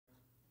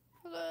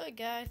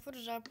guys, what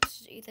is up?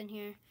 This is Ethan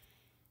here,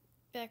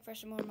 back for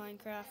some more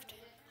Minecraft.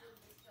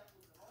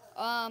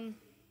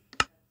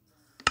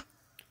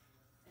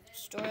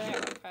 Store that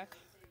real quick.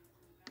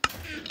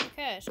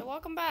 Okay, so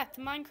welcome back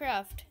to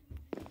Minecraft.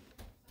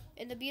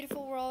 In the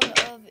beautiful world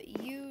of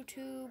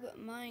YouTube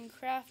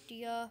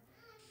Minecraftia,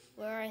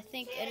 where I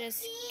think it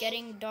is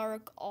getting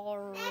dark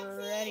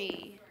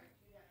already.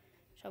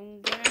 So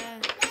I'm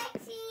gonna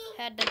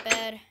head to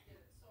bed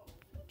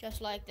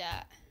just like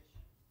that.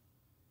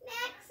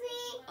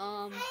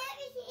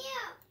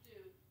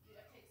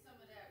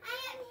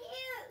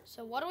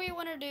 So what do we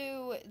want to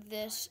do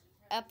this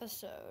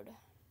episode?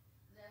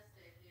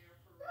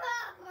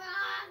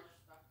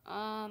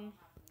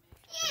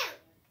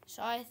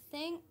 So I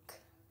think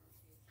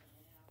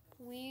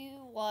we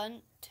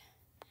want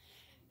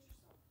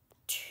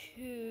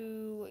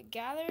to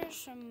gather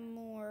some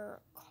more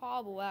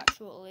cobble,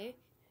 actually,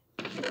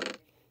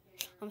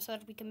 so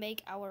that we can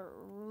make our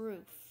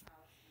roof.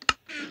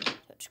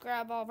 Let's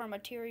grab all of our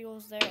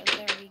materials there.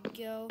 There we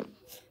go.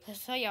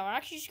 So yeah, we're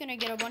actually just gonna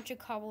get a bunch of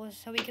cobble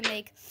so we can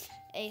make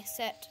a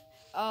set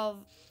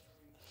of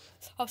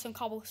some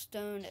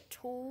cobblestone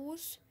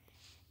tools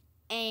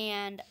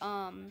and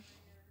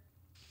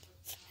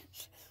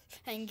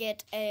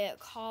get a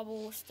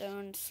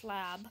cobblestone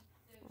slab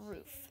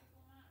roof.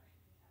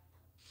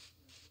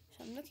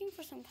 So I'm looking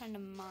for some kind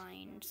of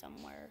mine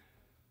somewhere.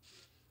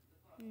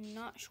 I'm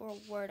not sure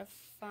where to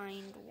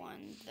find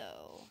one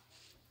though.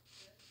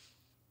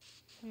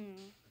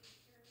 I'm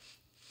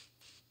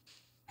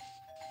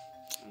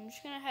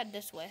just gonna head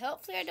this way.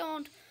 Hopefully I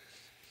don't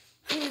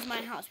lose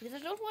my house, because I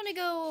don't want to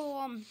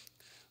go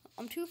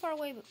I'm too far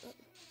away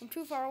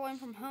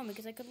from home,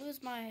 because I could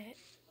lose my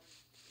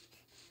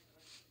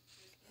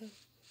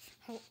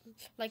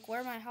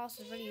where my house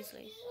is really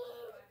easily.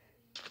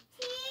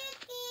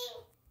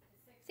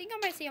 I think I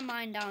might see a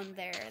mine down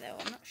there though,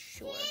 I'm not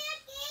sure.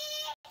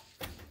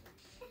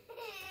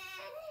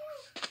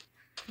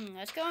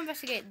 Let's go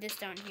investigate this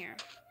down here.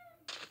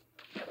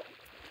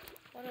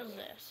 What is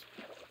this?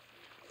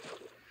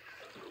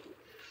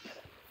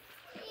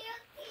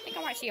 I think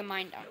I might see a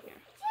mine down here.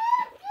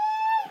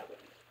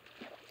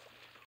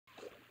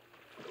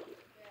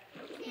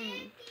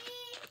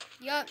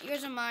 Yup,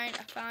 here's a mine.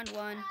 I found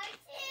one.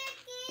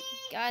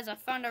 Guys, I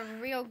found a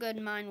real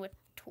good mine with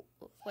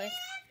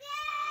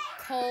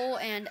coal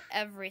and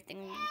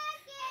everything.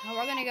 Now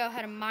we're gonna go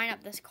ahead and mine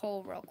up this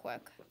coal real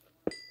quick.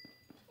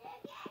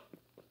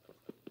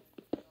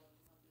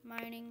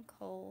 Mining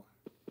coal.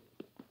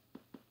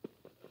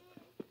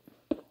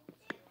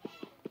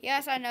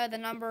 Yes, I know the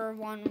number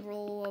one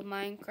rule of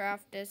Minecraft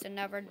is to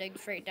never dig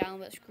straight down,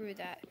 but screw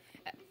that.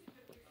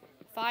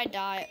 If I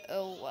die,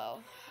 oh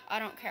well. I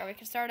don't care. We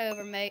can start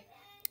over, mate.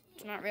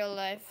 It's not real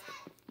life.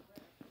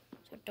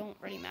 So it don't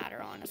really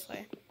matter,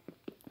 honestly.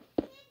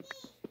 So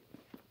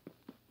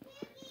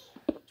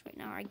right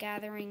now we're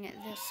gathering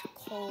this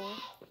coal.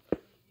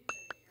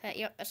 Okay,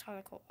 yep, that's all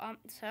the coal.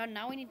 So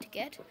now we need to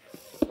get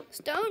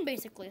stone,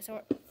 basically.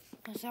 So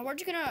we're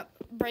just gonna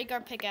break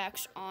our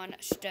pickaxe on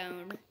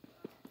stone.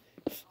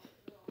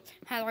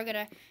 And we're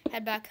gonna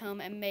head back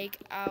home and make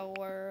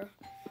our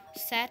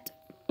set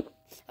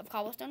of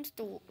cobblestone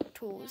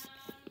tools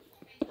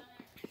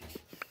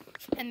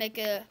and make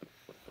a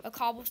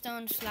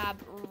cobblestone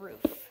slab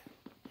roof.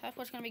 That's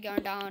what's gonna be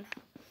going down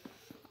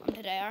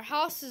today. Our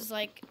house is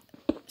like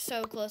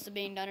so close to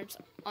being done, it's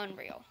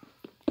unreal.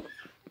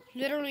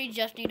 Literally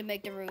just need to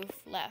make the roof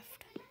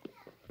left.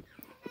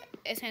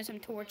 It's have some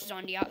torches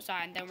on the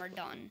outside, and then we're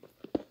done.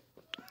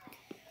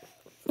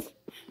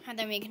 And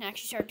then we can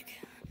actually start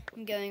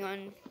going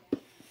on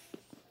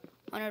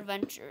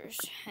adventures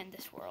in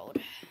this world.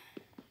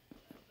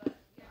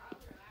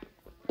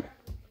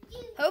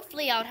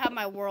 Hopefully I'll have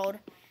my world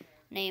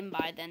name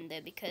by then though,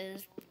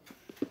 because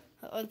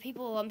the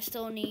people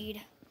still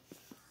need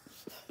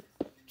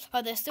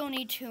they still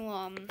need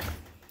to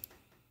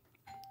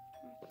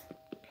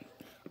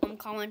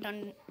comment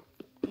on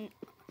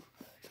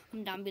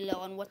down below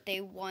on what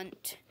they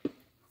want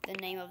the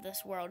name of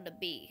this world to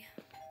be.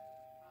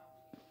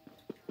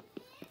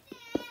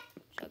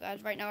 So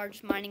guys, right now we're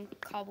just mining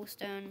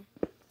cobblestone.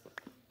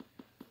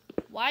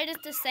 Why does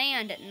the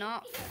sand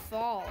not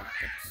fall?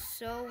 It's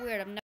so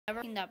weird. I've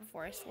never seen that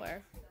before, I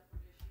swear.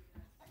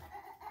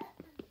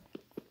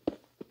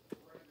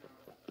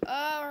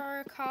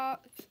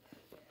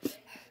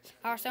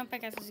 Our stone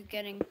pickaxe is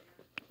getting,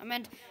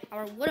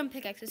 our wooden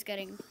pickaxe is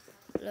getting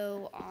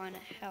low on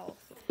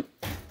health.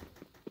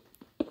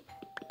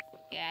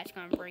 Yeah, it's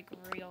gonna break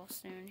real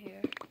soon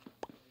here.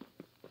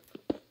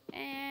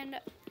 And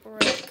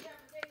break.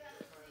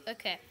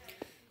 Okay,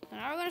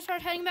 now we're gonna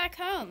start heading back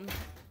home.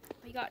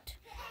 We got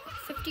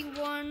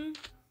 51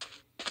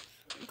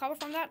 cobble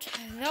from that,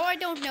 though I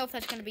don't know if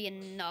that's gonna be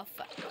enough,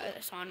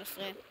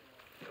 honestly.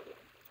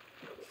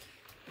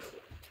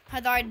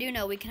 Although I do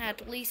know we can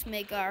at least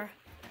make our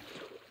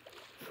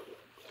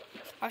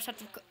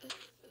set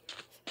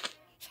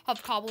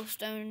of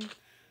cobblestone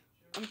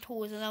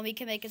tools, and then we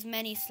can make as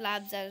many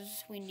slabs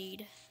as we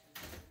need.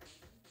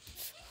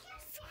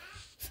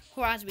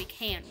 or as we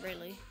can,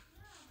 really.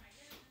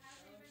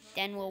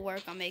 Then we'll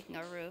work on making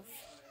a roof.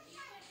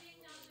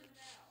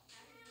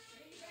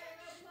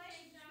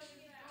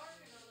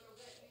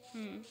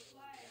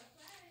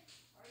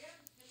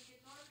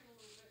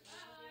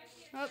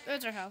 Oh,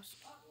 there's our house.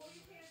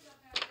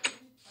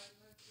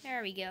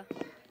 There we go.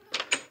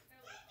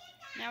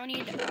 Now we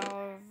need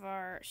all of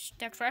our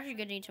sticks. We're actually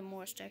gonna need some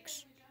more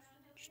sticks.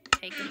 Just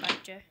take a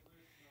bunch of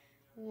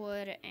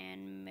wood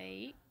and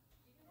make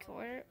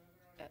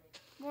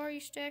more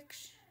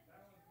sticks.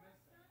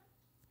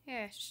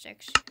 Yeah,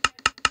 sticks.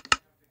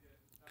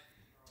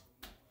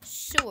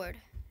 Sword,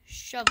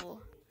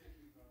 shovel,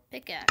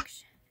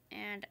 pickaxe,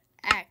 and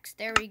axe.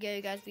 There we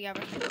go, guys. We have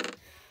our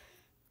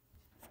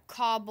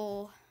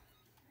cobble,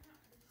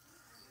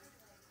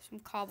 some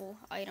cobble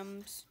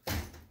items. So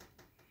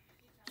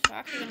we're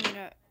actually gonna need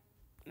to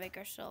make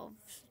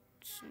ourselves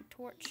some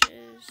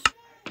torches.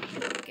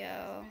 There we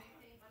go.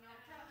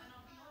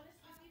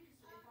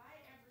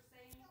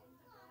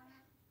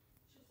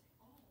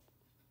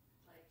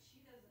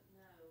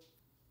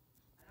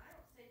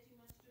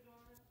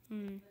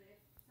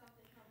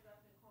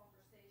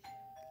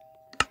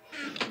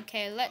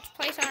 Okay, let's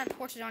place our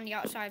torches on the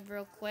outside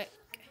real quick.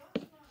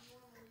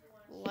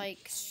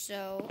 Like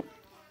so.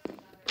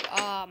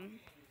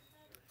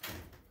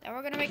 Then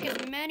we're gonna make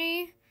as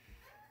many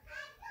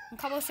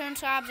cobblestone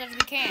slabs as we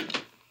can. I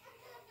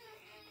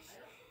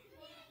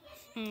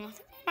think we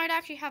might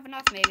actually have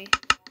enough, maybe.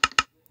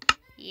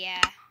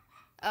 Yeah.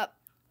 I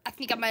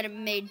think I might have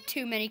made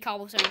too many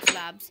cobblestone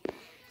slabs.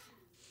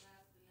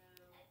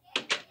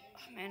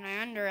 Man,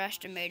 I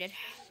underestimated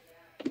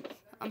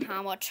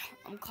how much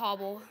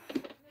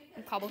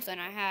cobblestone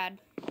I had.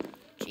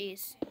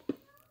 Jeez.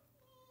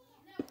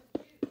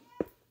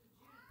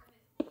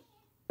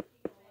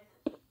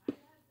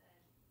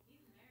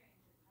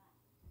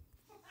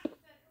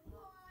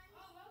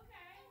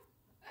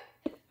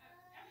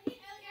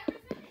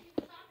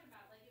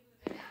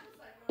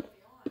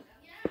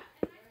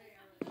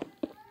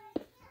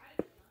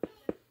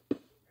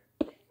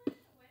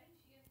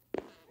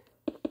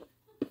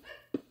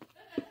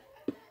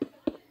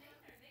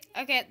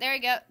 Okay, there we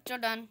go. Still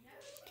done.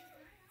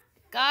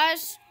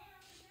 Guys,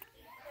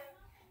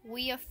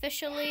 we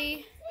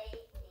officially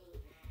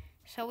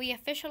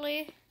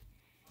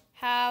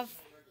have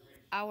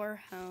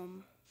our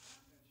home.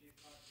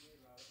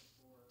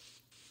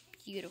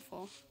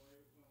 Beautiful.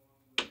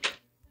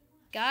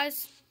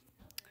 Guys,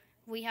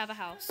 we have a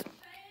house.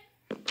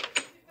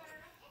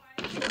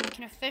 We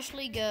can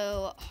officially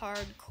go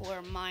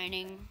hardcore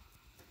mining,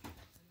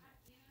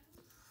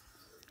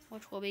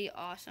 which will be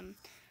awesome.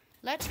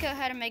 Let's go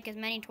ahead and make as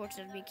many torches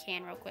as we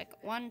can real quick.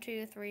 1,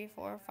 2, 3,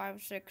 4,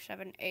 5, 6,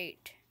 7,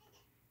 8.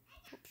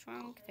 Oops,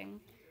 wrong thing.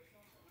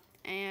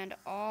 And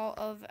all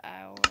of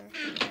our,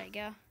 there you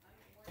go.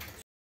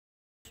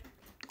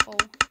 Coal.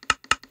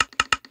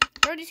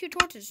 32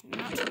 torches,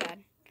 not too bad.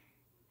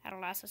 That'll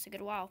last us a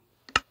good while.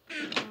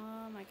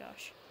 Oh my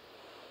gosh.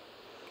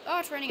 Oh,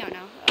 it's raining out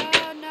now.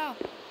 Oh no.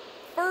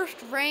 First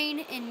rain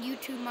in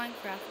YouTube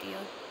Minecraft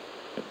deal.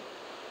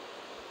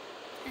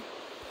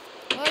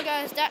 Well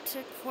guys, that's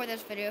it for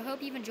this video.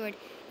 Hope you've enjoyed.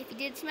 If you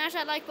did, smash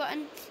that like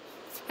button.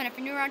 And if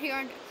you're new around here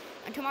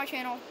and to my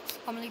channel,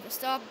 I'm gonna leave a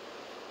sub.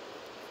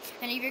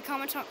 And leave your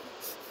comments on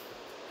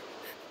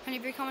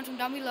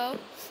down below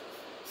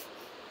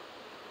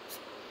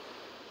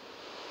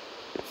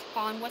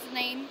on what the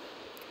name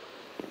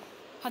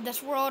of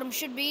this world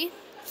should be.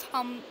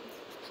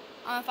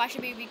 If I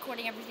should be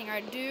recording everything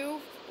I do,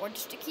 or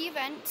just the key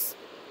events.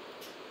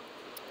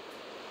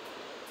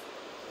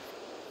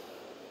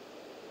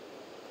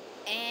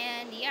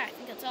 And yeah, I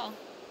think that's all.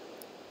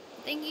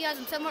 Thank you guys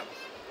so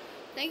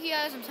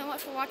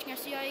much for watching. I'll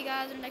see all you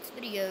guys in the next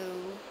video.